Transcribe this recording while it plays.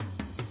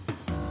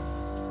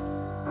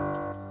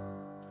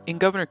In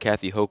Governor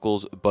Kathy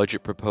Hochul's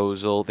budget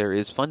proposal, there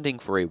is funding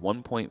for a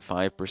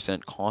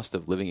 1.5% cost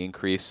of living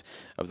increase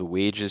of the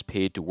wages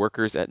paid to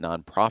workers at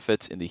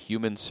nonprofits in the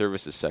human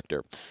services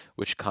sector,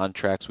 which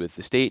contracts with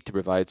the state to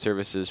provide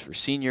services for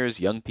seniors,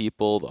 young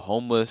people, the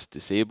homeless,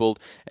 disabled,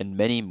 and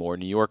many more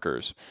New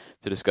Yorkers.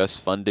 To discuss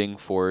funding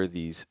for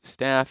these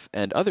staff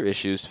and other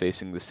issues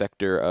facing the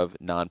sector of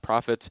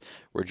nonprofits,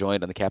 we're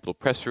joined on the Capitol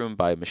Press Room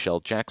by Michelle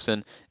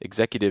Jackson,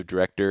 Executive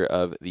Director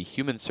of the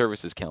Human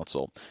Services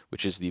Council,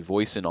 which is the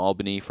voice in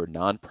Albany for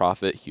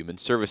nonprofit human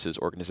services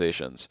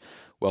organizations.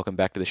 Welcome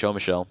back to the show,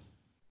 Michelle.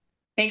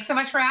 Thanks so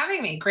much for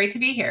having me. Great to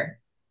be here.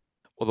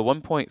 Well,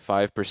 the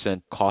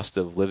 1.5% cost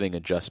of living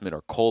adjustment,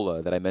 or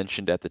COLA, that I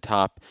mentioned at the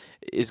top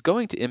is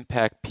going to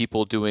impact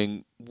people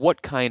doing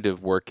what kind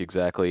of work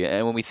exactly?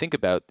 And when we think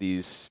about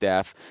these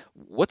staff,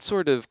 what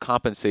sort of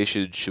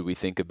compensation should we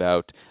think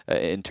about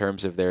in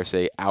terms of their,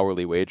 say,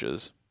 hourly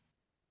wages?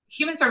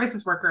 Human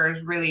services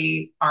workers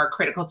really are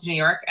critical to New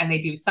York, and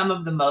they do some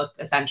of the most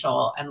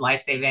essential and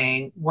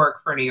life-saving work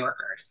for New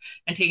Yorkers.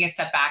 And taking a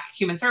step back,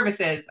 human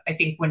services, I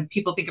think when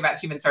people think about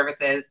human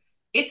services,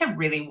 it's a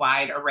really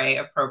wide array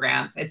of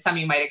programs. It's some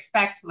you might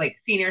expect, like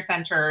senior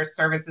centers,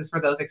 services for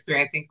those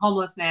experiencing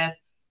homelessness,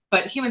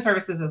 but human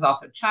services is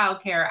also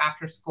childcare,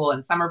 after school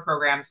and summer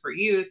programs for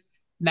youth,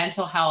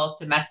 mental health,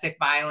 domestic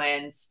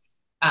violence,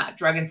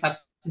 drug and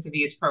substance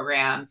abuse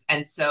programs.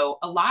 And so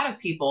a lot of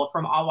people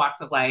from all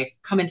walks of life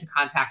come into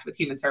contact with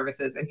human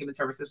services and human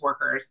services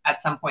workers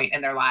at some point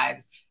in their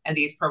lives. And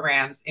these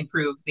programs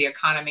improve the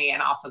economy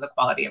and also the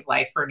quality of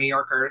life for New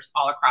Yorkers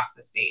all across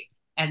the state.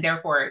 And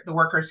therefore, the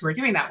workers who are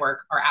doing that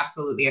work are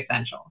absolutely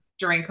essential.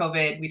 During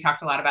COVID, we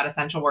talked a lot about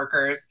essential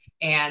workers,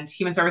 and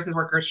human services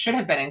workers should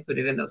have been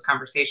included in those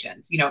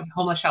conversations. You know,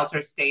 homeless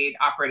shelters stayed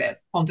operative,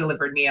 home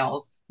delivered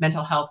meals,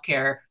 mental health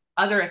care,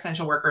 other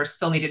essential workers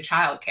still needed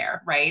childcare,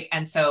 right?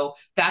 And so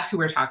that's who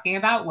we're talking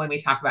about when we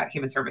talk about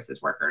human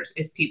services workers,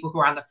 is people who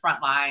are on the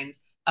front lines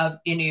of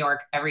in New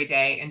York every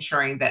day,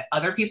 ensuring that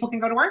other people can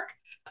go to work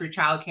through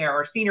childcare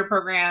or senior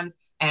programs,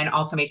 and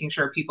also making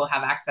sure people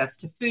have access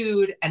to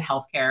food and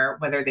healthcare,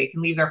 whether they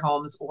can leave their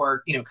homes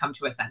or, come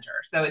to a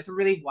center. So it's a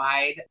really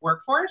wide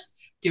workforce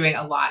doing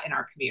a lot in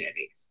our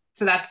communities.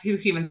 So that's who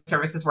human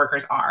services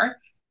workers are.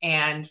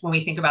 And when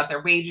we think about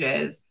their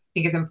wages, I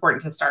think it's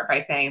important to start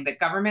by saying that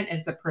government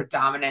is the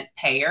predominant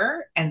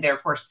payer and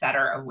therefore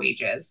setter of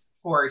wages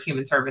for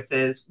human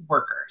services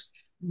workers.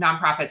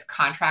 Nonprofits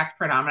contract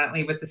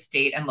predominantly with the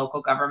state and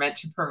local government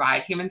to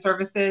provide human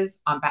services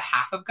on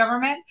behalf of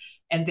government,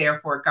 and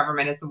therefore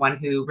government is the one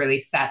who really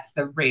sets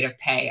the rate of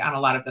pay on a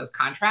lot of those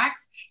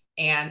contracts.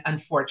 And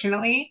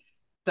unfortunately,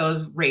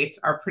 those rates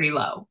are pretty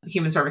low.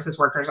 Human services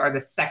workers are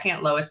the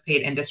second lowest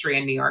paid industry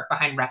in New York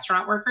behind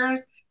restaurant workers,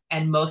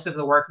 and most of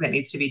the work that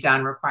needs to be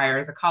done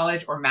requires a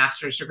college or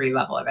master's degree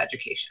level of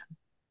education.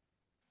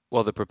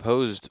 Well, the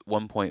proposed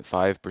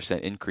 1.5%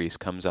 increase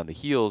comes on the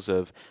heels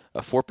of a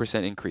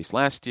 4% increase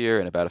last year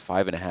and about a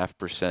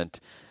 5.5%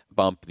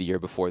 bump the year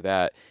before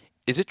that.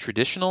 Is it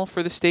traditional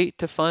for the state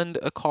to fund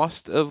a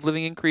cost of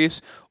living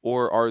increase,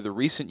 or are the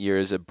recent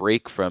years a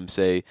break from,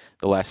 say,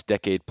 the last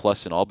decade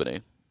plus in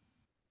Albany?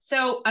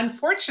 So,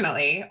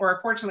 unfortunately, or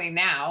fortunately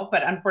now,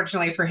 but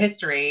unfortunately for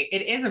history,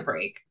 it is a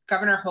break.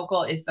 Governor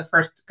Hochul is the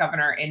first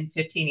governor in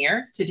 15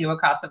 years to do a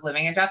cost of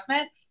living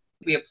adjustment.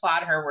 We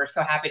applaud her. We're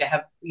so happy to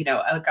have,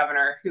 a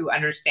governor who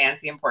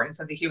understands the importance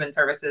of the human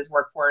services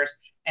workforce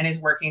and is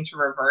working to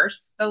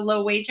reverse the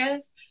low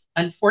wages.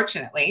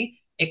 Unfortunately,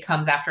 it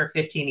comes after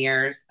 15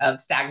 years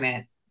of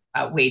stagnant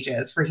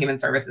wages for human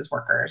services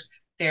workers.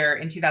 There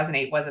in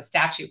 2008 was a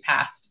statute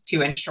passed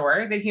to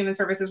ensure that human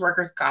services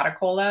workers got a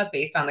COLA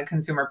based on the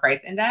consumer price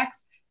index.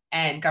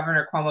 And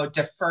Governor Cuomo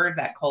deferred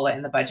that COLA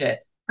in the budget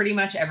pretty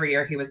much every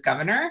year he was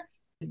governor.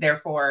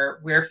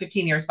 Therefore, we're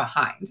 15 years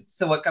behind.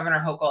 So what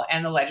Governor Hochul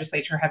and the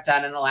legislature have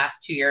done in the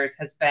last 2 years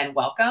has been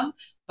welcome,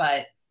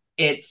 but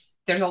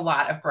there's a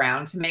lot of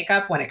ground to make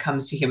up when it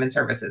comes to human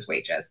services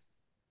wages.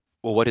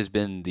 Well, what has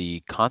been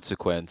the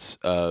consequence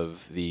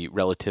of the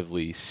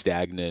relatively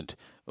stagnant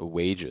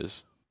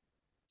wages?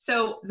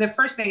 So the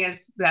first thing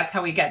is that's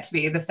how we get to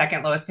be the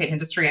second lowest paid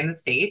industry in the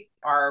state.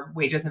 Our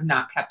wages have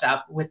not kept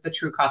up with the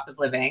true cost of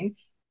living.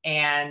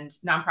 And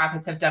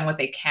nonprofits have done what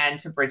they can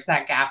to bridge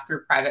that gap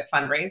through private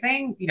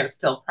fundraising,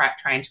 still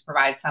trying to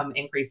provide some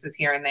increases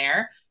here and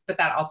there. But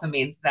that also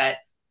means that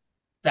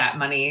that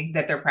money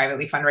that they're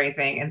privately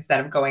fundraising, instead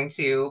of going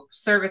to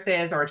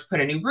services or to put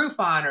a new roof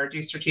on or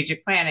do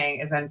strategic planning,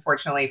 is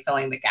unfortunately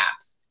filling the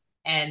gaps.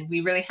 And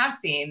we really have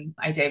seen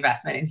a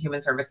divestment in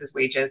human services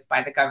wages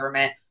by the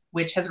government,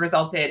 which has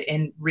resulted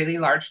in really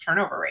large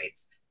turnover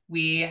rates.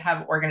 We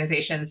have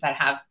organizations that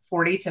have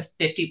 40 to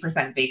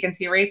 50%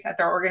 vacancy rates at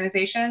their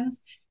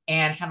organizations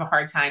and have a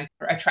hard time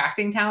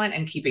attracting talent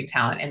and keeping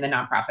talent in the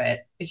nonprofit,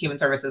 the human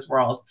services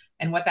world.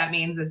 And what that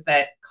means is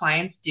that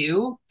clients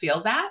do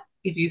feel that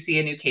if you see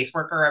a new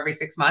caseworker every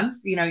 6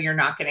 months, you're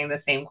not getting the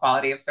same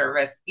quality of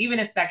service, even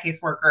if that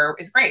caseworker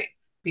is great,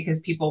 because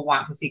people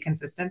want to see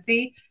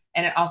consistency.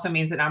 And it also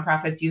means that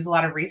nonprofits use a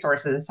lot of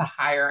resources to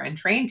hire and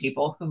train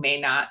people who may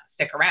not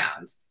stick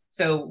around.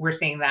 So we're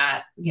seeing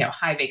that,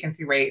 high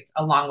vacancy rates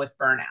along with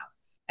burnout.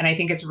 And I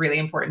think it's really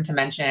important to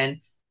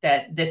mention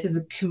that this is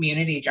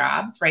community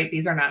jobs, right?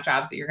 These are not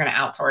jobs that you're going to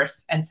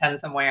outsource and send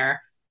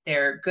somewhere.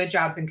 They're good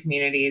jobs in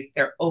communities.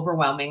 They're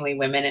overwhelmingly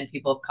women and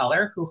people of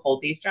color who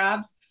hold these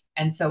jobs.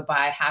 And so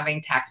by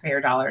having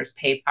taxpayer dollars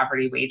pay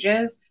poverty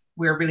wages,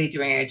 we're really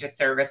doing a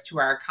disservice to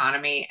our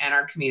economy and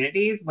our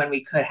communities when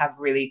we could have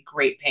really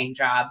great paying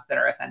jobs that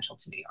are essential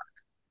to New York.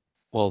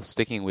 Well,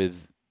 sticking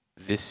with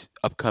this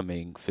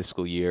upcoming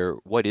fiscal year,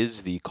 what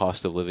is the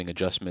cost of living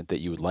adjustment that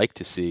you would like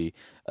to see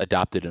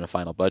adopted in a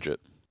final budget?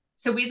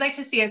 So we'd like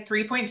to see a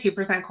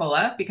 3.2%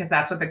 COLA because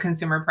that's what the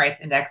consumer price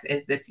index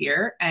is this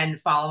year. And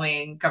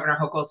following Governor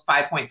Hochul's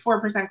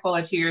 5.4%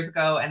 COLA 2 years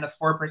ago and the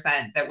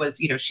 4% that was,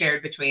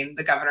 shared between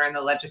the governor and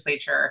the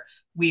legislature,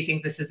 we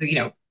think this is,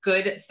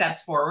 good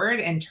steps forward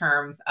in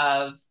terms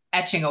of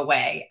etching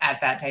away at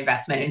that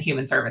divestment in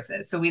human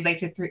services. So we'd like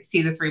to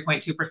see the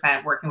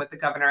 3.2% working with the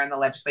governor and the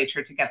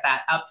legislature to get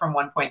that up from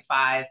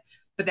 1.5.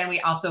 But then we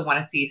also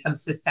want to see some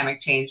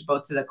systemic change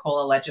both to the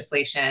COLA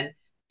legislation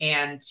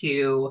and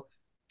to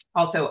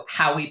also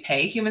how we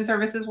pay human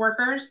services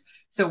workers.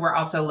 So we're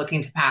also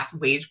looking to pass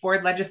wage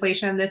board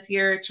legislation this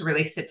year to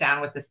really sit down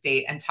with the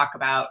state and talk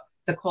about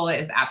the COLA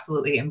is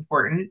absolutely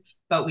important,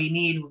 but we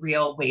need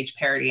real wage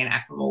parity and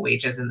equitable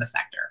wages in the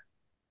sector.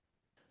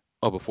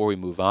 Oh, before we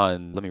move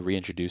on, let me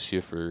reintroduce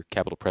you for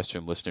Capital Press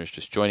Room listeners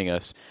just joining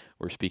us.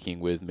 We're speaking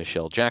with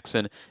Michelle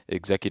Jackson,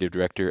 Executive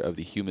Director of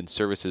the Human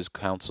Services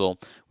Council,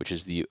 which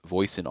is the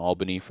voice in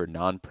Albany for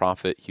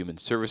nonprofit human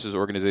services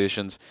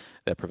organizations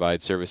that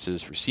provide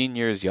services for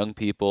seniors, young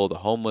people, the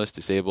homeless,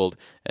 disabled,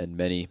 and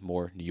many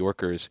more New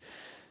Yorkers.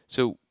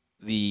 So,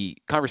 the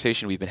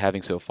conversation we've been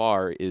having so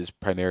far is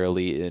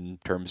primarily in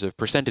terms of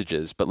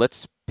percentages, but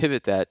let's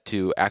pivot that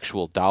to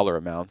actual dollar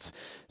amounts.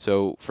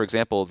 So, for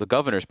example, the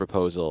governor's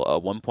proposal,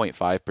 a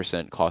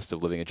 1.5% cost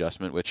of living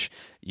adjustment, which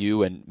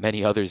you and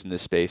many others in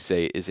this space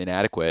say is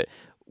inadequate.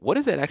 What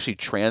does that actually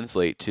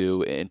translate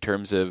to in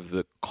terms of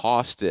the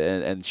cost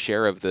and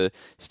share of the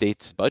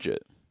state's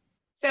budget?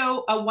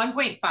 So a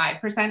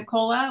 1.5%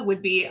 COLA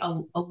would be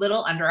a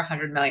little under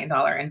 $100 million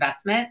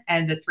investment,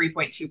 and the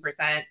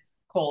 3.2%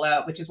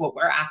 COLA, which is what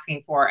we're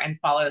asking for and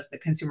follows the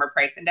consumer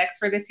price index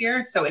for this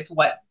year. So it's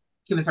what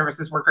human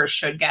services workers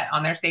should get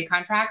on their state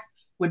contracts,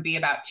 would be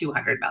about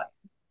 200 million.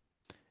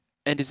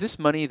 And is this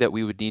money that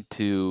we would need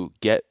to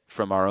get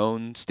from our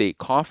own state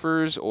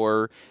coffers,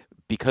 or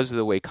because of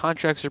the way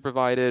contracts are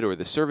provided or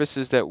the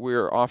services that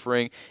we're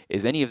offering,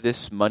 is any of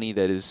this money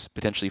that is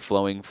potentially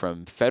flowing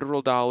from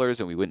federal dollars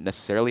and we wouldn't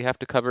necessarily have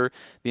to cover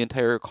the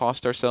entire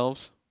cost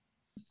ourselves?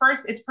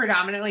 First, it's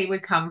predominantly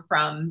would come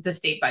from the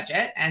state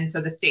budget and so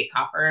the state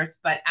coffers,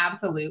 but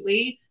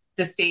absolutely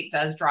the state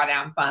does draw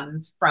down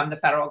funds from the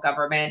federal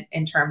government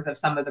in terms of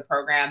some of the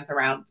programs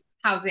around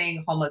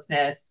housing,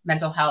 homelessness,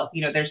 mental health.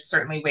 There's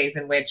certainly ways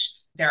in which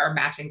there are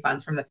matching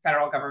funds from the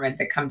federal government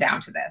that come down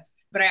to this.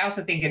 But I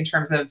also think in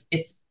terms of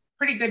it's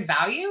pretty good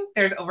value.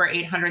 There's over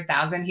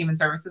 800,000 human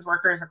services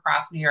workers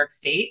across New York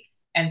State.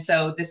 And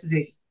so this is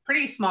a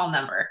pretty small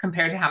number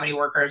compared to how many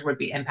workers would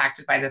be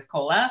impacted by this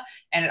COLA.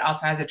 And it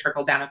also has a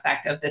trickle down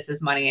effect of this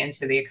is money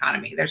into the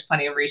economy. There's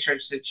plenty of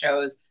research that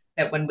shows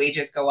that when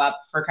wages go up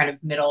for kind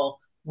of middle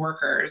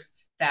workers,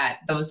 that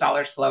those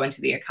dollars flow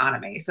into the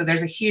economy. So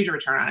there's a huge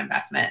return on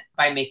investment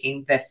by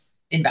making this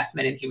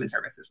investment in human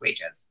services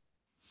wages.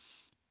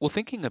 Well,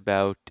 thinking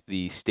about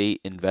the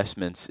state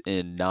investments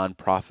in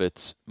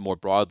nonprofits more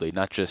broadly,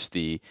 not just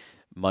the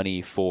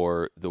money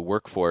for the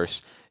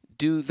workforce,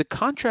 do the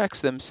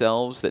contracts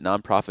themselves that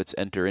nonprofits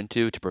enter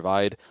into to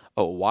provide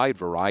a wide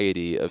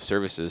variety of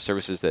services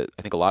that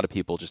I think a lot of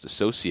people just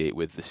associate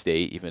with the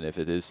state, even if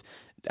it is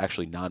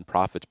actually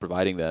nonprofits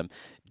providing them,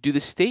 do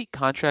the state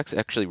contracts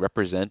actually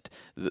represent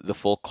the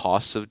full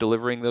costs of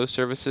delivering those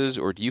services,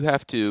 or do you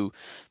have to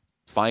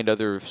find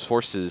other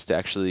sources to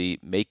actually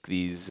make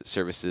these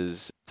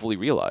services fully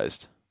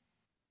realized?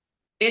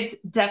 It's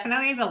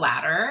definitely the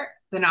latter.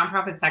 The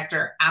nonprofit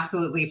sector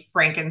absolutely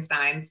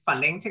Frankenstein's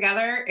funding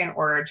together in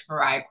order to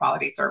provide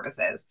quality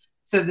services.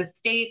 So the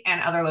state and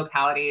other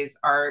localities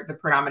are the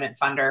predominant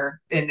funder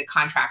in the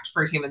contract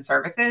for human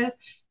services.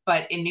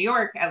 But in New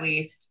York, at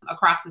least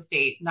across the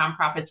state,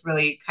 nonprofits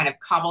really kind of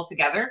cobble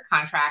together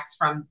contracts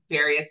from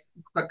various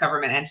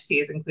government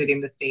entities, including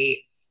the state,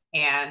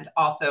 and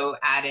also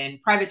add in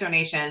private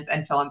donations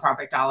and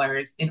philanthropic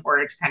dollars in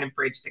order to kind of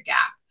bridge the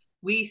gap.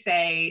 We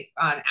say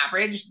on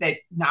average that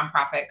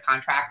nonprofit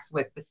contracts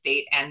with the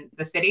state and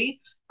the city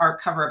are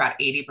cover about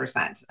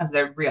 80% of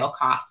the real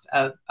cost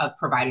of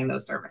providing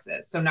those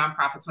services. So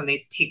nonprofits, when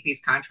they take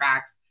these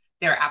contracts,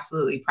 they're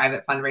absolutely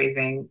private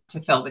fundraising to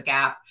fill the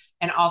gap.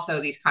 And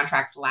also these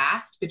contracts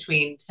last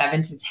between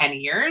 7 to 10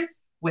 years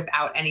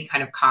without any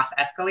kind of cost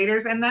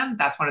escalators in them.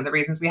 That's one of the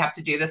reasons we have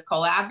to do this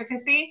COLA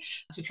advocacy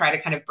to try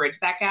to kind of bridge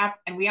that gap.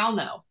 And we all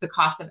know the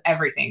cost of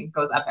everything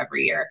goes up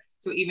every year.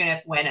 So even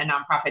if when a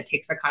nonprofit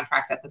takes a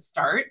contract at the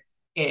start,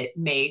 it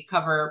may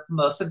cover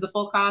most of the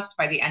full cost.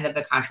 By the end of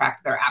the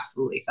contract, they're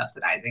absolutely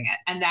subsidizing it.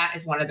 And that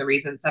is one of the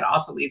reasons that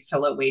also leads to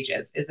low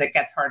wages, is it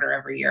gets harder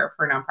every year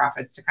for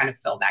nonprofits to kind of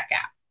fill that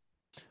gap.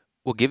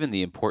 Well, given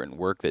the important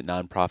work that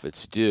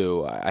nonprofits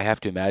do, I have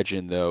to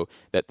imagine, though,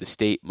 that the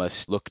state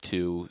must look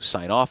to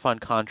sign off on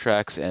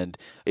contracts and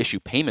issue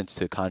payments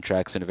to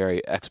contracts in a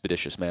very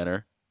expeditious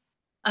manner.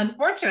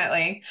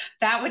 Unfortunately,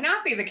 that would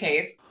not be the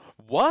case.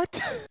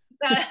 What?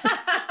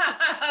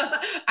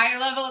 I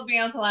love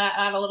being able to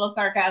add a little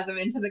sarcasm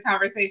into the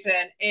conversation.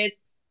 It's,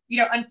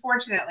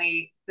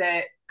 unfortunately, the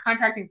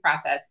contracting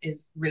process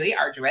is really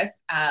arduous.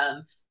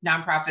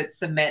 Nonprofits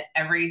submit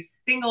every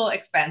single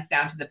expense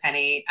down to the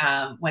penny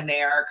when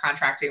they are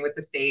contracting with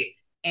the state.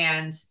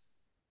 And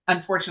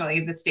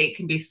unfortunately, the state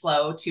can be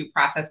slow to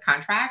process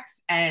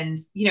contracts. And,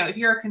 if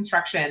you're a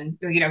construction,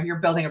 if you're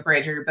building a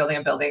bridge or you're building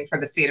a building for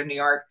the state of New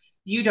York,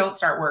 you don't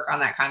start work on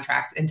that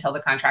contract until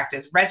the contract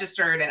is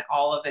registered and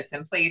all of it's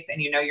in place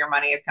and your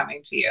money is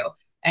coming to you.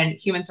 And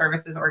human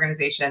services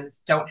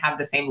organizations don't have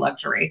the same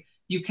luxury.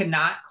 You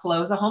cannot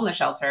close a homeless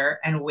shelter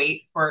and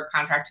wait for a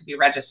contract to be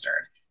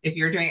registered. If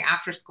you're doing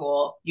after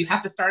school, you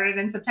have to start it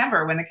in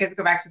September when the kids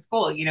go back to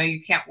school.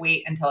 You can't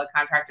wait until a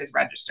contract is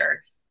registered.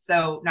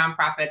 So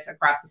nonprofits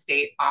across the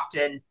state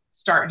often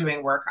start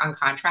doing work on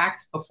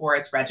contracts before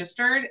it's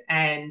registered.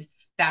 And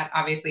that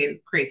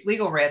obviously creates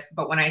legal risk.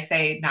 But when I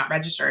say not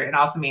registered, it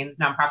also means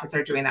nonprofits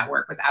are doing that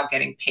work without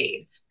getting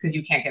paid, because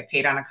you can't get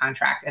paid on a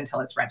contract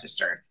until it's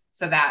registered.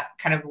 So that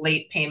kind of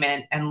late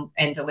payment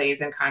and delays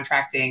in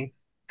contracting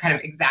kind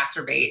of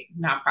exacerbate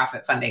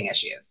nonprofit funding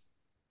issues.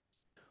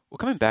 Well,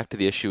 coming back to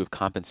the issue of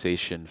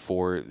compensation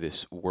for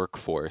this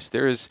workforce,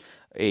 there is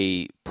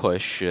a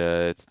push,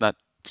 it's not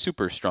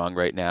super strong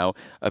right now,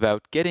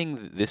 about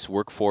getting this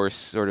workforce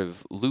sort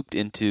of looped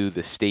into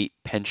the state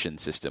pension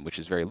system, which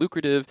is very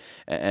lucrative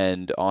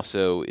and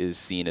also is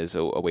seen as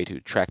a way to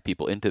attract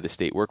people into the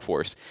state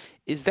workforce.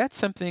 Is that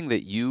something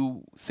that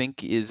you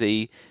think is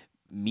a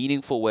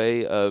meaningful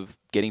way of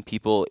getting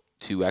people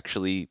to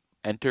actually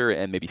enter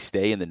and maybe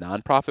stay in the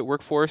nonprofit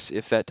workforce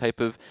if that type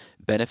of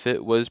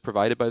benefit was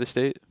provided by the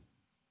state?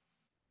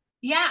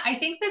 Yeah, I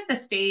think that the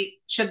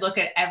state should look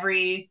at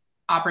every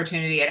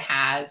opportunity it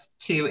has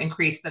to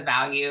increase the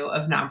value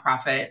of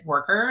nonprofit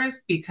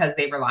workers because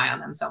they rely on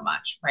them so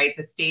much, right?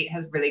 The state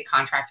has really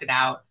contracted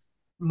out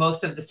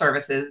most of the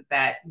services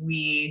that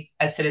we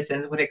as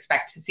citizens would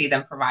expect to see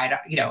them provide,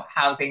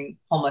 housing,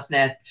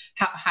 homelessness,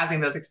 housing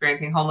those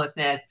experiencing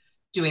homelessness,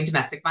 doing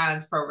domestic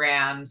violence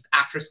programs,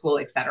 after school,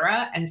 et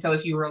cetera. And so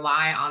if you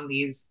rely on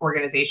these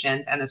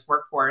organizations and this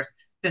workforce,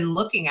 then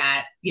looking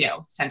at,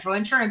 central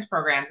insurance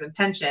programs and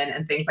pension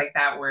and things like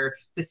that, where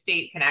the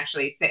state can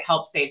actually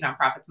help save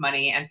nonprofits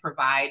money and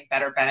provide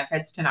better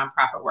benefits to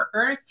nonprofit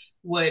workers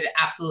would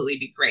absolutely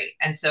be great.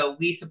 And so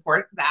we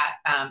support that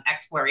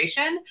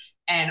exploration,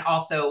 and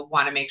also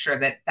want to make sure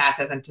that that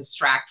doesn't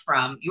distract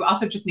from, you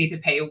also just need to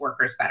pay your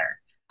workers better.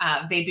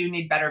 They do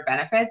need better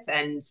benefits,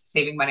 and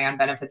saving money on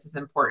benefits is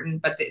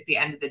important. But at the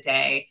end of the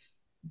day,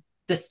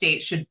 the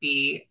state should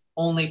be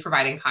only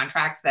providing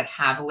contracts that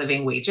have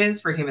living wages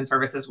for human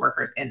services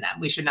workers in them.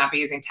 We should not be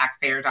using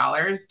taxpayer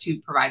dollars to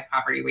provide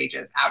poverty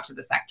wages out to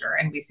the sector.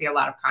 And we see a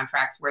lot of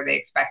contracts where they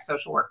expect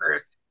social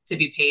workers to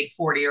be paid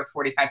 $40,000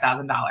 or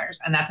 $45,000,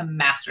 and that's a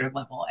master's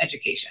level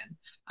education.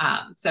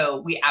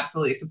 So we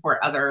absolutely support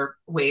other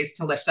ways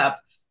to lift up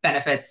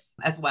benefits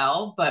as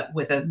well, but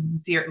with a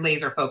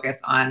laser focus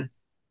on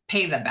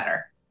pay them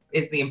better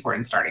is the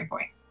important starting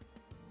point.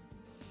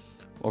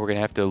 Well, we're going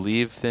to have to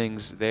leave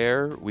things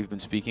there. We've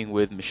been speaking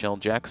with Michelle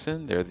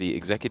Jackson. They're the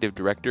Executive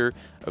Director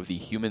of the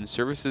Human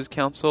Services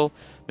Council.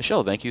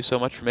 Michelle, thank you so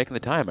much for making the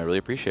time. I really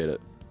appreciate it.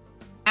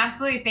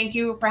 Absolutely. Thank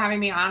you for having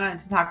me on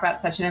to talk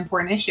about such an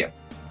important issue.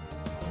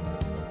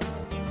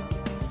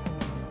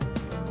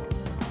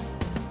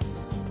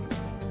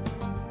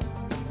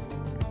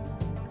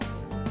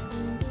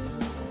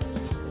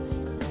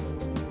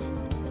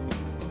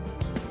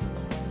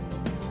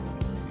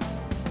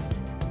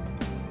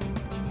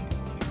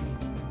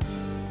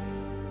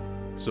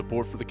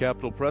 Support for the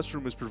Capitol Press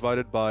Room is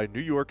provided by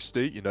New York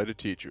State United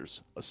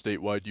Teachers, a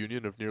statewide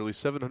union of nearly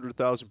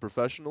 700,000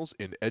 professionals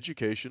in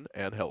education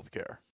and healthcare.